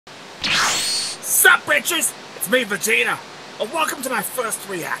Sup, bitches? It's me, Vegeta, and welcome to my first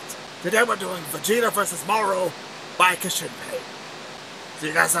react. Today we're doing Vegeta vs. Moro by Kishinpain. So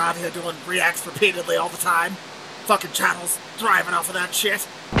you guys are out here doing reacts repeatedly all the time? Fucking channels thriving off of that shit?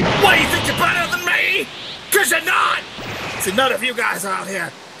 What, do you think you're better than me? 'Cause you're not! See, none of you guys are out here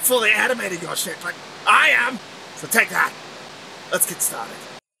fully animating your shit, but I am. So take that. Let's get started.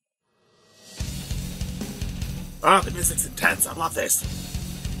 Oh, the music's intense. I love this.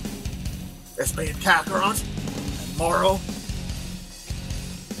 It's me and Kakarot, and Moro.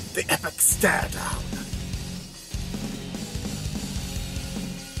 The epic stare down.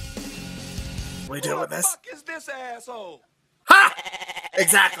 We doing this? Who the fuck is this asshole? Ha!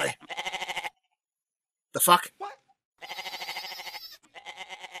 Exactly. The fuck? What?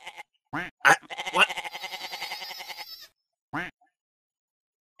 What?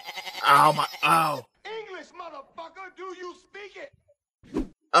 Oh my, oh. English, motherfucker, do you speak it?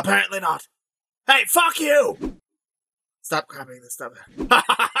 Apparently not. Hey, fuck you! Stop copying this stuff.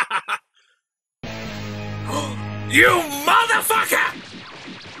 You motherfucker!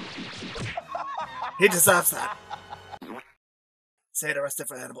 He deserves that. Say arrested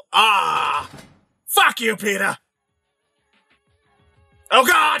for animal. Ah! Fuck you, Peter! Oh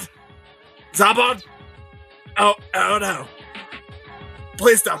god! Zabon! Oh no.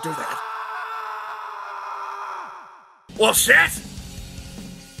 Please don't do that. Well, shit!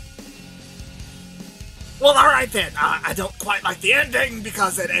 Well, alright then. I don't quite like the ending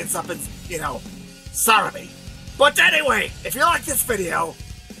because it ends up in, Sarami. But anyway, if you like this video,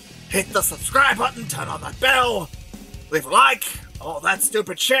 hit the subscribe button, turn on that bell, leave a like, all that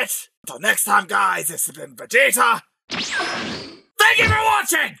stupid shit. Until next time, guys, this has been Vegeta. Thank you for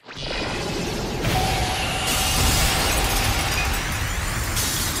watching!